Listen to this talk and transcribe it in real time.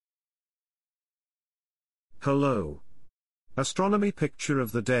Hello. Astronomy picture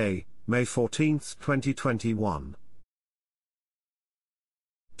of the day, May 14, 2021.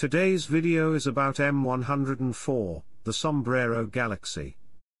 Today's video is about M104, the Sombrero Galaxy.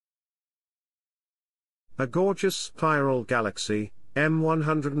 A gorgeous spiral galaxy,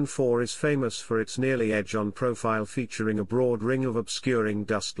 M104 is famous for its nearly edge-on profile featuring a broad ring of obscuring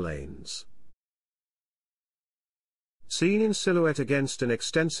dust lanes. Seen in silhouette against an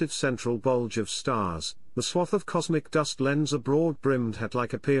extensive central bulge of stars, the swath of cosmic dust lends a broad-brimmed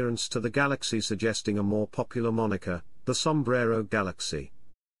hat-like appearance to the galaxy, suggesting a more popular moniker, the Sombrero Galaxy.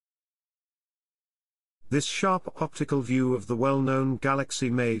 This sharp optical view of the well-known galaxy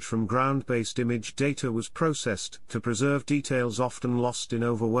made from ground-based image data was processed to preserve details often lost in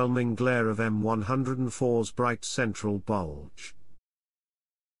overwhelming glare of M104's bright central bulge.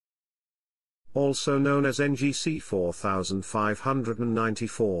 Also known as NGC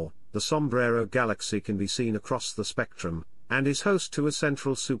 4594, the Sombrero Galaxy can be seen across the spectrum, and is host to a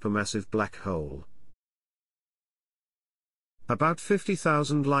central supermassive black hole. About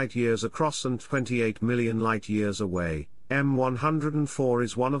 50,000 light-years across and 28 million light-years away, M104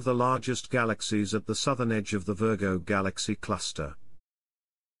 is one of the largest galaxies at the southern edge of the Virgo Galaxy Cluster.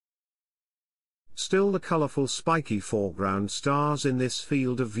 Still, the colorful spiky foreground stars in this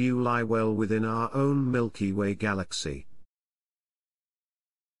field of view lie well within our own Milky Way galaxy.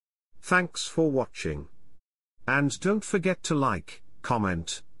 Thanks for watching. And don't forget to like,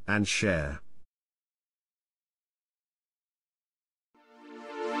 comment, and share.